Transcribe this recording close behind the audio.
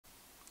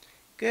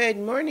Good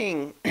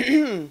morning.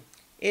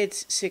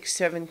 It's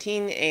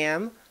 6:17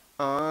 a.m.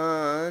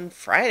 on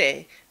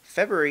Friday,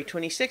 February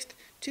 26th,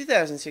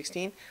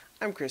 2016.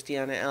 I'm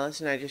Christiana Ellis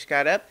and I just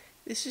got up.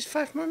 This is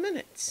 5 more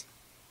minutes.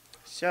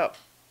 So,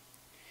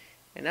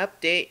 an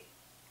update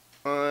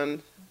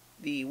on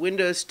the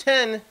Windows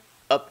 10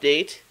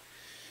 update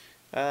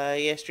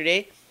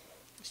yesterday.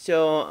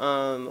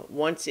 So,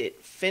 once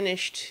it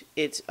finished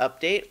its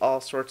update, all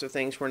sorts of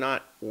things were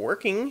not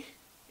working,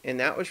 and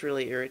that was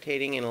really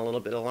irritating and a little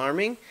bit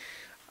alarming.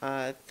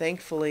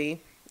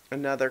 Thankfully,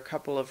 another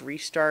couple of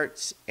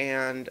restarts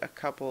and a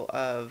couple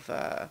of,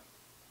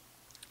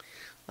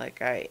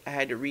 I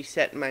had to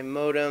reset my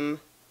modem,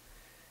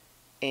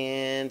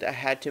 and I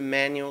had to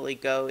manually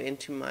go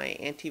into my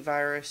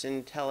antivirus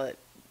and tell it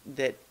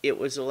that it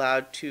was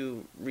allowed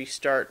to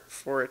restart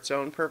for its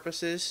own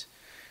purposes.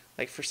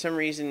 Like, for some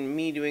reason,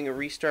 me doing a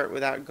restart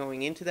without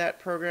going into that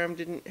program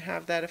didn't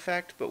have that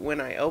effect, but when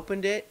I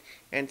opened it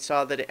and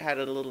saw that it had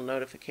a little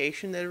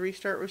notification that a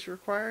restart was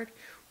required,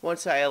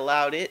 once I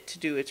allowed it to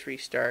do its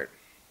restart,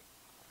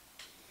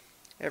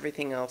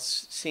 everything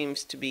else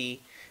seems to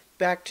be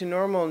back to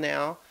normal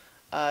now.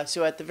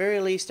 So at the very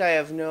least, I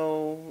have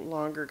no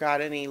longer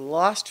got any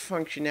lost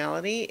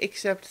functionality,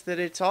 except that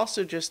it's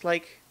also just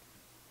like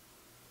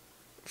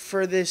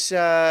for this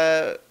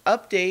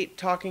update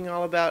talking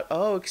all about,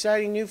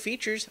 exciting new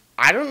features.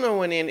 I don't know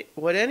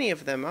what any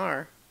of them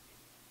are.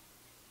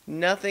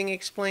 Nothing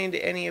explained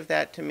any of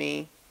that to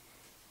me.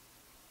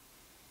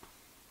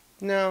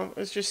 No,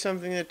 it's just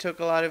something that took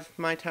a lot of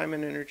my time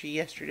and energy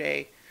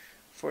yesterday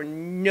for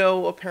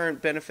no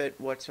apparent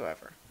benefit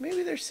whatsoever.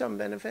 Maybe there's some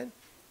benefit,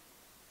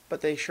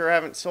 but they sure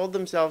haven't sold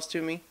themselves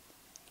to me.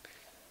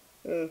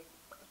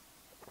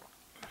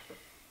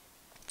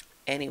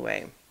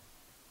 Anyway,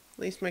 at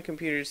least my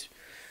computer's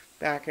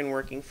back and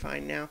working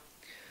fine now.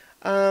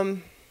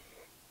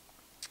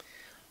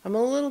 I'm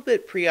a little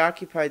bit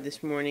preoccupied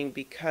this morning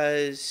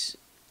because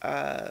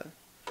I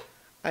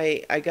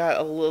got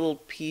a little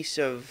piece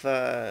of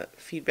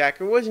feedback.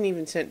 It wasn't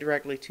even sent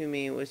directly to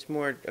me. It was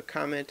more a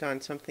comment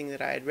on something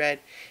that I had read,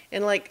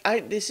 and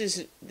this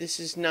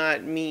is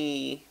not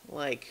me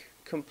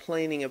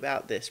complaining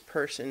about this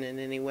person in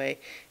any way.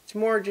 It's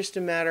more just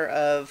a matter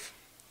of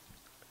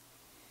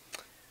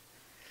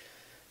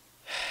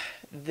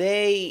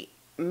they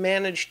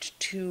managed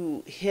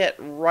to hit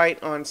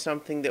right on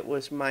something that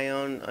was my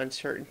own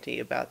uncertainty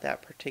about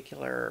that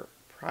particular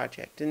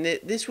project. And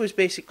this was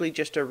basically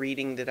just a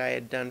reading that I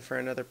had done for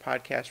another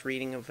podcast,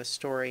 reading of a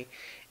story.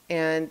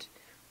 And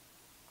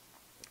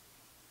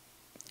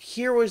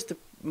here was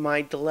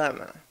my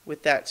dilemma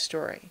with that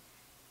story.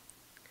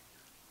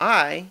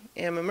 I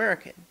am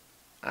American.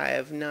 I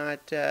have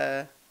not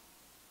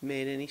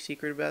made any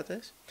secret about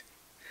this.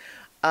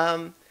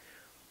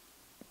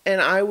 And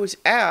I was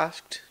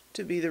asked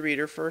to be the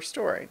reader for a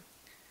story.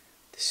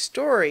 The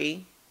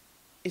story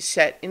is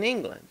set in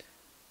England.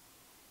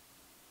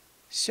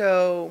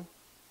 So,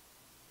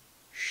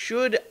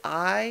 should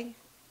I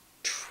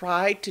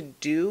try to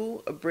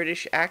do a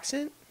British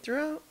accent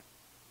throughout?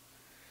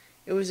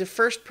 It was a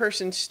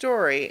first-person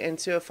story, and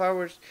so if I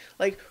was,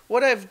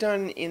 what I've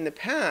done in the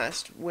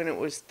past when it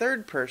was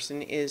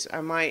third-person is I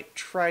might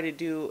try to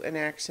do an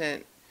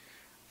accent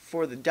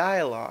for the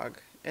dialogue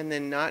and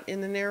then not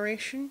in the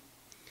narration.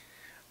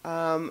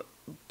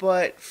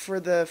 But for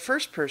the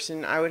first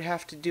person, I would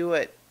have to do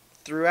it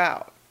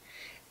throughout.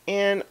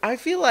 And I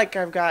feel like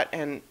I've got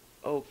an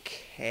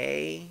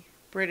okay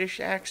British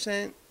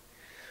accent,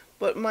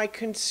 but my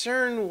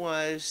concern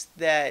was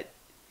that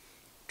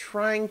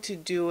trying to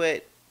do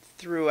it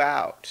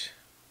throughout,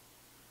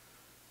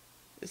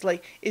 it's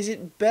like, is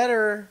it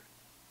better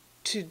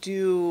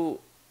to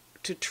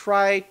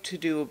try to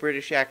do a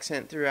British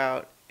accent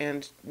throughout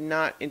and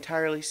not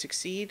entirely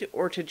succeed,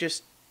 or to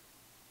just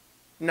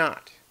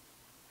not?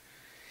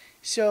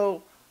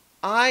 So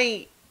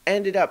I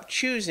ended up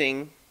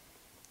choosing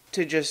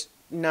to just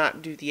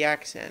not do the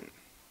accent.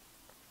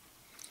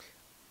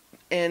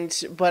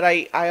 But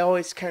I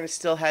always kind of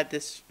still had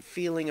this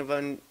feeling of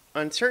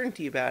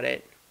uncertainty about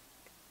it.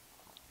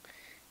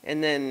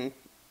 And then,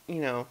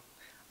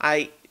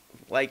 I,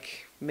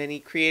 like many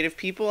creative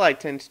people, I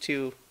tend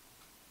to,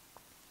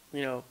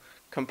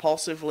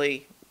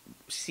 compulsively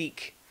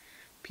seek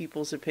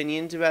people's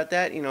opinions about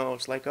that.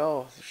 It's like,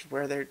 this is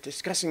where they're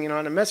discussing it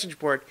on a message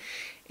board.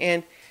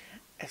 And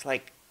it's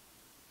like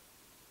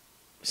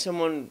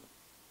someone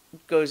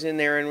goes in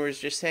there and was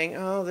just saying,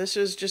 this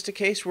is just a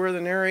case where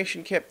the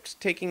narration kept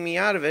taking me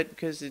out of it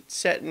because it's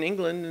set in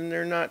England and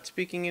they're not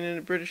speaking in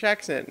a British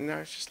accent. And I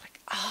was just like,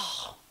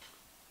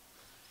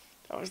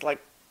 that was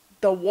like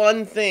the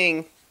one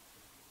thing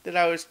that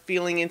I was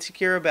feeling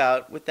insecure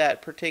about with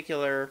that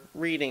particular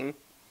reading.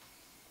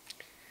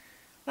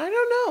 I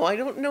don't know. I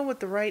don't know what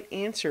the right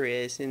answer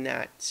is in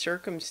that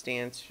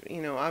circumstance.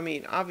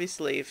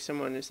 Obviously, if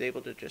someone is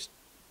able to just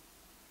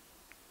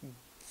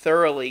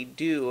thoroughly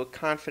do a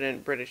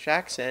confident British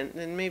accent,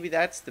 then maybe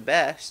that's the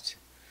best.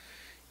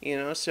 You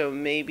know, so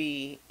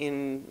maybe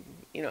in,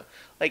 you know,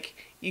 like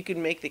you could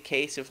make the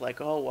case of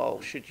like, oh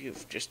well, should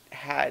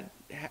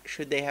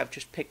they have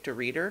just picked a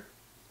reader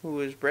who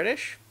was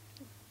British?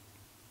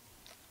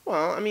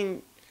 Well, I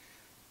mean,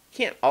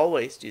 can't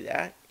always do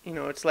that. You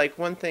know, it's like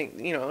one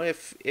thing, you know,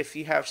 if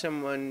you have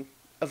someone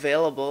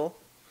available,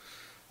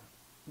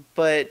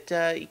 but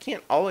you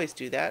can't always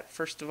do that.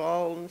 First of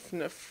all,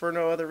 for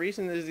no other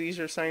reason, these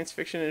are science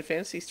fiction and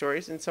fantasy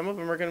stories, and some of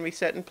them are going to be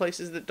set in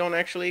places that don't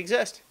actually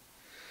exist.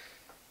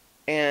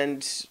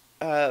 And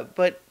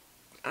but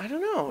I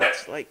don't know.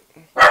 It's like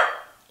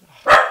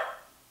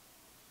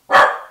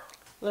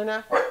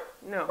Luna,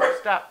 no,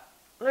 stop.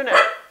 Luna,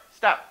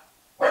 stop.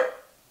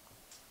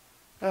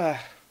 Uh,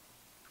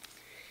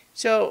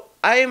 so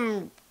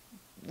I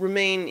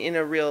remain in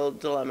a real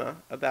dilemma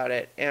about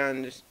it,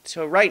 and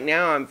so right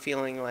now I'm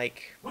feeling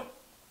like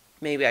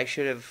maybe I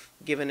should have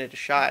given it a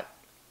shot,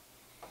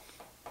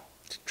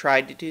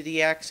 tried to do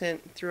the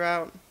accent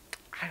throughout.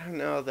 I don't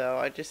know though.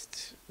 I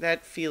just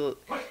that feels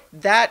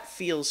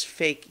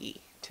fakey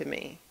to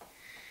me.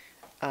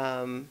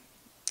 Um,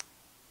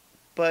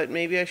 but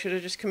maybe I should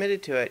have just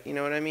committed to it. You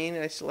know what I mean?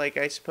 I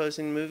suppose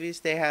in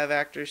movies they have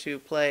actors who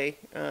play,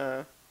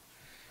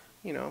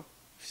 you know,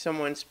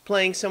 someone's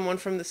playing someone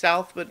from the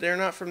South, but they're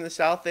not from the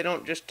South. They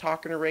don't just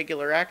talk in a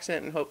regular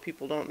accent and hope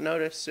people don't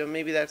notice. So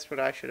maybe that's what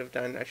I should have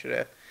done. I should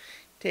have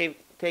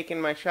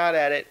taken my shot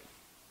at it.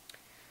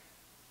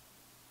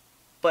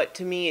 But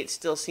to me, it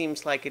still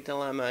seems like a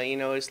dilemma. You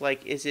know, it's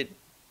like, is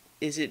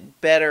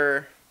it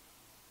better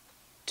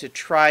to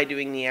try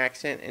doing the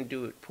accent and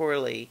do it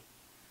poorly,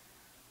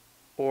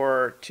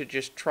 or to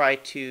just try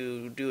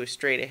to do a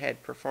straight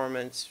ahead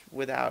performance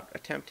without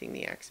attempting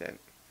the accent?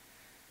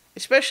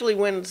 Especially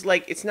when it's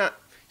like it's not,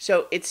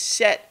 so it's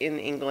set in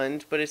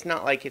England, but it's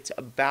not like it's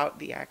about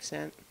the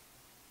accent.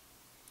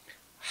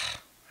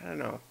 I don't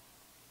know.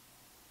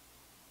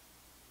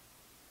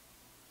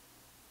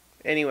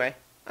 Anyway,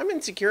 I'm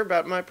insecure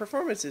about my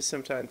performances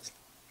sometimes.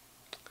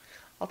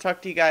 I'll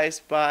talk to you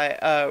guys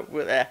I'll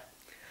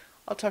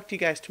talk to you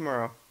guys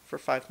tomorrow for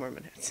 5 more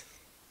minutes.